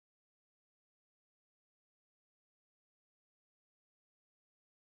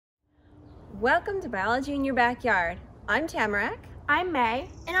Welcome to Biology in Your Backyard. I'm Tamarack. I'm May.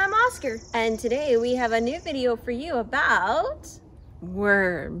 And I'm Oscar. And today we have a new video for you about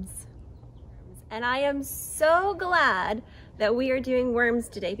worms. And I am so glad that we are doing worms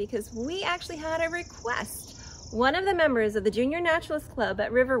today because we actually had a request. One of the members of the Junior Naturalist Club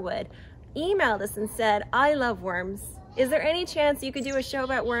at Riverwood emailed us and said, I love worms. Is there any chance you could do a show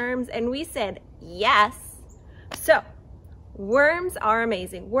about worms? And we said, yes. So, worms are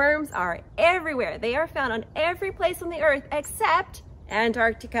amazing. Worms are everywhere. They are found on every place on the earth except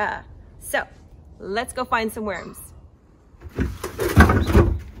Antarctica. So, let's go find some worms.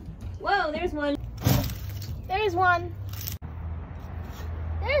 Whoa, there's one. There's one.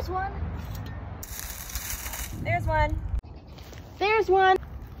 There's one. There's one. There's one.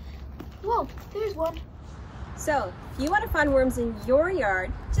 Whoa, there's one. So, if you want to find worms in your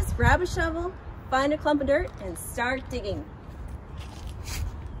yard, just grab a shovel, find a clump of dirt, and start digging.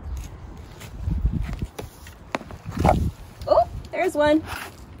 Oh, there's one.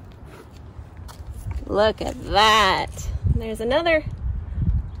 Look at that. There's another.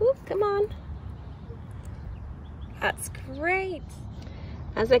 Ooh, come on. That's great.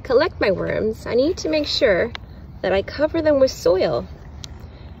 As I collect my worms, I need to make sure that I cover them with soil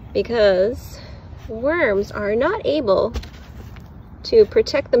because worms are not able to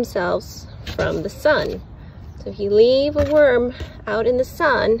protect themselves from the sun. So if you leave a worm out in the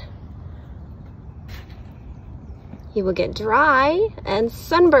sun, he will get dry and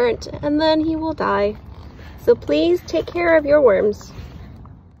sunburnt and then he will die. So please take care of your worms.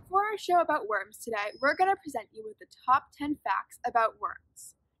 For our show about worms today, we're going to present you with the top 10 facts about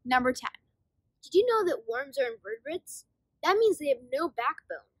worms. Number 10. Did you know that worms are invertebrates? That means they have no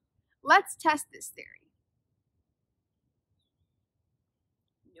backbone. Let's test this theory.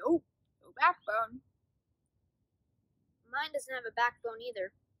 Nope, no backbone. Mine doesn't have a backbone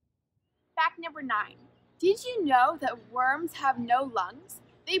either. Fact number 9. Did you know that worms have no lungs?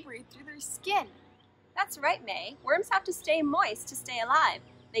 They breathe through their skin. That's right, May. Worms have to stay moist to stay alive.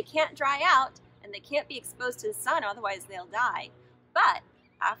 They can't dry out and they can't be exposed to the sun, otherwise they'll die. But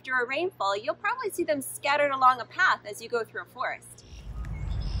after a rainfall, you'll probably see them scattered along a path as you go through a forest.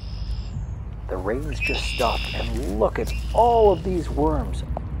 The rain's just stopped and look at all of these worms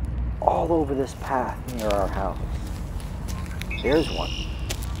all over this path near our house. There's one.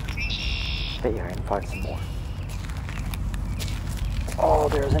 Bet you I can find some more. Oh,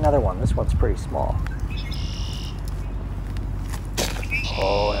 there's another one. This one's pretty small.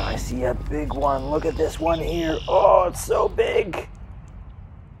 Oh, and I see a big one. Look at this one here. Oh, it's so big.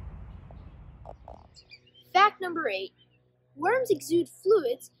 Fact number 8. Worms exude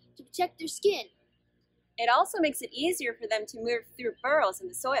fluids to protect their skin. It also makes it easier for them to move through burrows in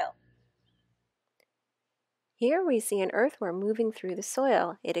the soil. Here we see an earthworm moving through the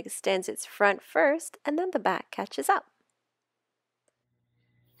soil. It extends its front first and then the back catches up.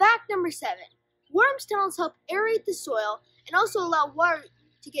 Fact number 7. Worms' tunnels help aerate the soil and also allow water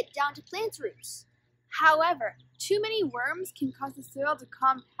to get down to plant roots. However, too many worms can cause the soil to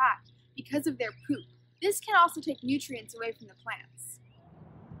compact because of their poop. This can also take nutrients away from the plants.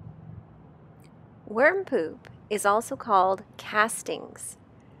 Worm poop is also called castings.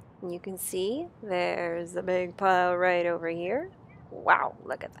 And you can see there's a big pile right over here. Wow,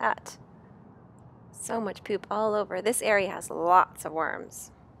 look at that. So much poop all over. This area has lots of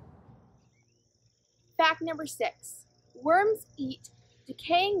worms. Fact number 6. Worms eat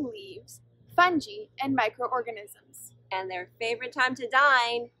decaying leaves, fungi, and microorganisms. And their favorite time to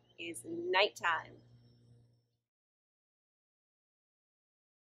dine is nighttime.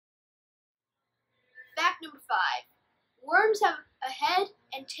 Fact number 5. Worms have a head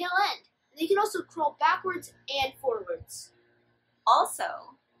and tail end. They can also crawl backwards and forwards.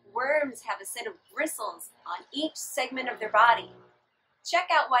 Also, worms have a set of bristles on each segment of their body. Check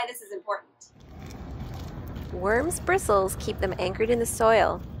out why this is important. Worms' bristles keep them anchored in the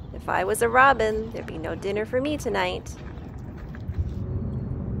soil. If I was a robin, there'd be no dinner for me tonight.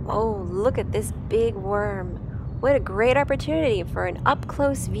 Oh, look at this big worm. What a great opportunity for an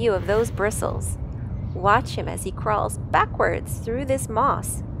up-close view of those bristles. Watch him as he crawls backwards through this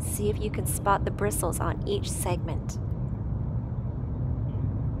moss. See if you can spot the bristles on each segment.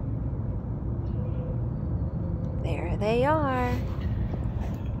 There they are.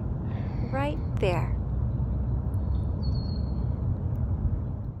 Right there.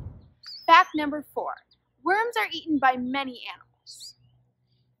 Fact number 4. Worms are eaten by many animals,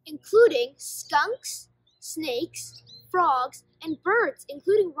 including skunks, snakes, frogs, and birds,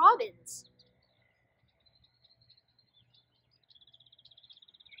 including robins.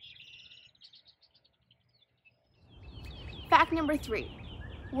 Fact number 3.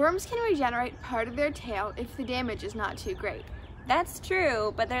 Worms can regenerate part of their tail if the damage is not too great. That's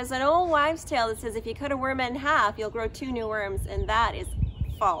true, but there's an old wives' tale that says if you cut a worm in half, you'll grow 2 new worms, and that is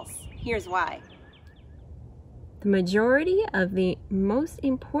false. Here's why. The majority of the most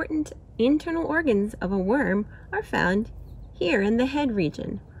important internal organs of a worm are found here in the head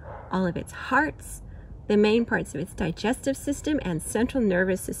region. All of its hearts, the main parts of its digestive system, and central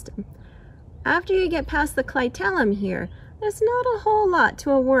nervous system. After you get past the clitellum here, there's not a whole lot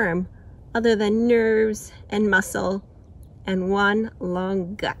to a worm other than nerves and muscle and one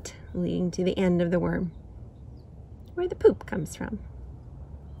long gut leading to the end of the worm, where the poop comes from.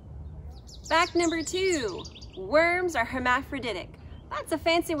 Fact number 2, worms are hermaphroditic. That's a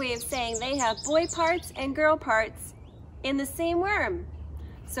fancy way of saying they have boy parts and girl parts in the same worm.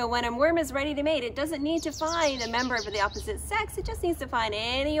 So when a worm is ready to mate, it doesn't need to find a member of the opposite sex, it just needs to find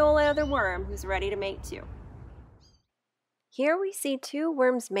any old other worm who's ready to mate too. Here we see 2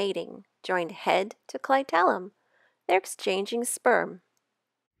 worms mating, joined head to clitellum. They're exchanging sperm.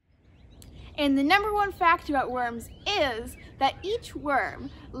 And the number 1 fact about worms is that each worm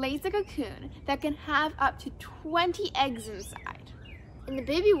lays a cocoon that can have up to 20 eggs inside. And the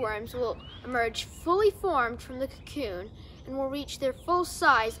baby worms will emerge fully formed from the cocoon and will reach their full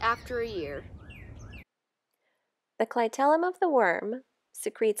size after a year. The clitellum of the worm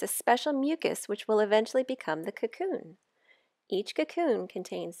secretes a special mucus which will eventually become the cocoon. Each cocoon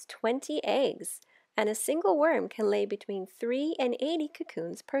contains 20 eggs, and a single worm can lay between 3 and 80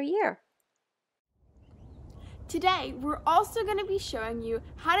 cocoons per year. Today, we're also going to be showing you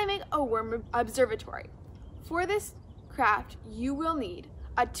how to make a worm observatory. For this craft, you will need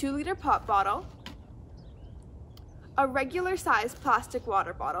a 2-liter pop bottle, a regular size plastic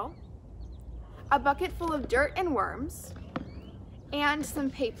water bottle, a bucket full of dirt and worms, and some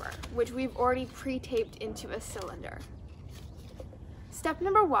paper, which we've already pre-taped into a cylinder. Step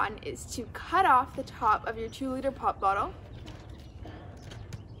number 1 is to cut off the top of your 2-liter pop bottle,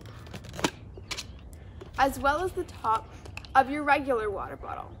 as well as the top of your regular water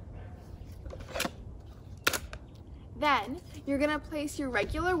bottle. Then, you're going to place your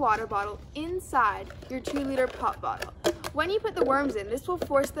regular water bottle inside your 2-liter pop bottle. When you put the worms in, this will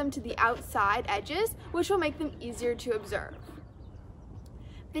force them to the outside edges, which will make them easier to observe.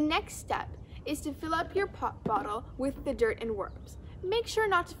 The next step is to fill up your pop bottle with the dirt and worms. Make sure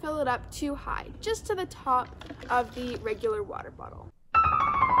not to fill it up too high, just to the top of the regular water bottle.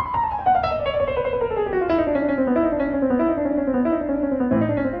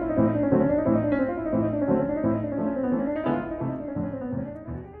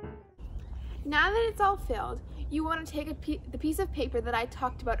 Now that it's all filled, you want to take the piece of paper that I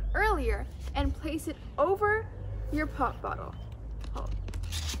talked about earlier and place it over your pop bottle.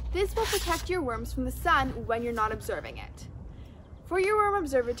 This will protect your worms from the sun when you're not observing it. For your worm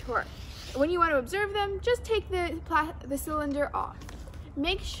observatory, when you want to observe them, just take the cylinder off.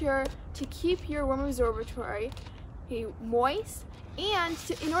 Make sure to keep your worm observatory moist, and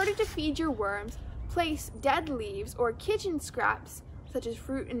in order to feed your worms, place dead leaves or kitchen scraps such as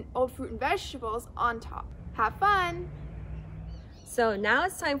old fruit and vegetables on top. Have fun! So now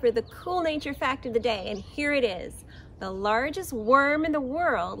it's time for the cool nature fact of the day, and here it is. The largest worm in the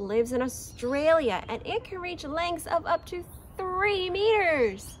world lives in Australia, and it can reach lengths of up to 3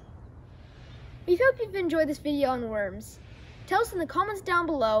 meters. We hope you've enjoyed this video on worms. Tell us in the comments down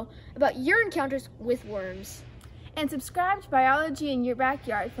below about your encounters with worms. And subscribe to Biology in Your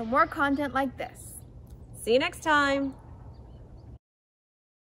Backyard for more content like this. See you next time.